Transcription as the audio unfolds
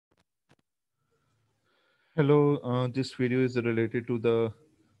Hello, this video is related to the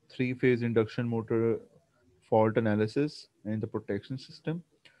three-phase induction motor fault analysis and the protection system.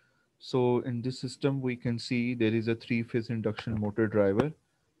 So in this system, we can see there is a three-phase induction motor driver,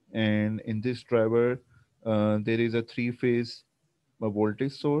 and in this driver, there is a three-phase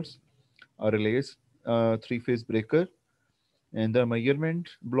voltage source, a relay, three-phase breaker, and the measurement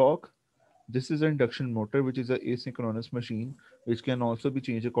block. This is an induction motor, which is a asynchronous machine, which can also be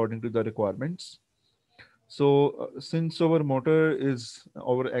changed according to the requirements. So since our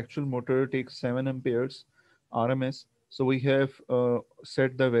actual motor takes 7 amperes RMS, so we have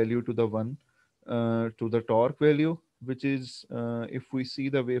set the value to the one to the torque value, which is if we see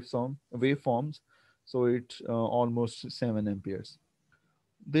the waveforms, so it almost 7 amperes.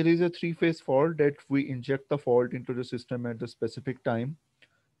 There is a three-phase fault that we inject the fault into the system at the specific time.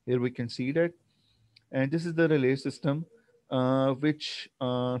 Here we can see that, and this is the relay system, which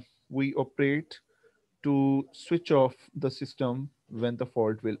we operate to switch off the system when the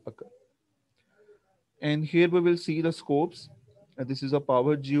fault will occur. And here we will see the scopes. This is a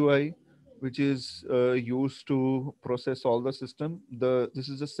power GUI, which is used to process all the system. This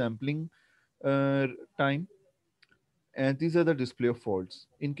is a sampling uh, time, and these are the display of faults.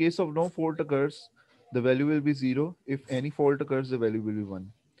 In case of no fault occurs, the value will be zero. If any fault occurs, the value will be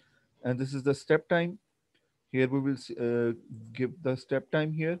one. And this is the step time. Here we will give the step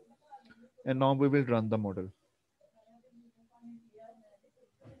time here, and now we will run the model.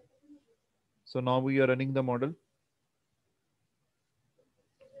 So now we are running the model.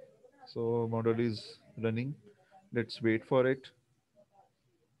 So model is running. Let's wait for it.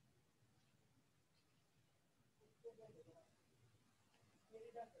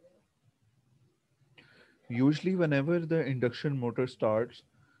 Usually whenever the induction motor starts,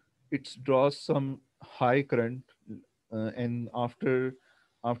 it draws some high current, and after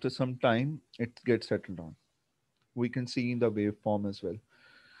some time it gets settled down. We can see in the waveform as well.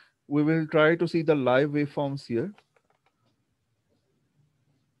 We will try to see the live waveforms here.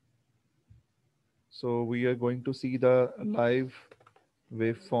 So we are going to see the live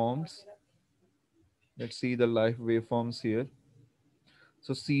waveforms. Let's see the live waveforms here.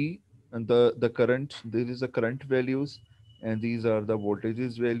 So see, and the current, there is a current values, and these are the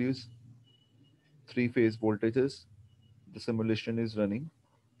voltages values, three-phase voltages. The simulation is running,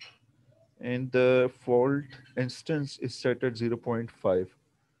 and the fault instance is set at zero point 0.5.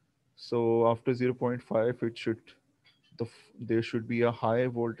 So after zero point 0.5, it should there should be a high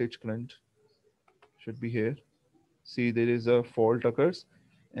voltage current should be here. See, there is a fault occurs,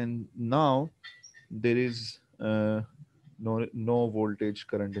 and now there is no voltage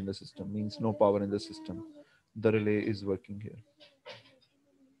current in the system, means no power in the system. The relay is working here.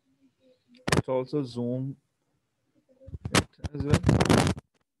 Let's also zoom it as well,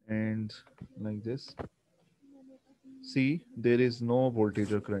 and like this. See, there is no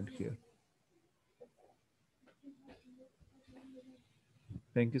voltage or current here.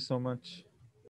 Thank you so much.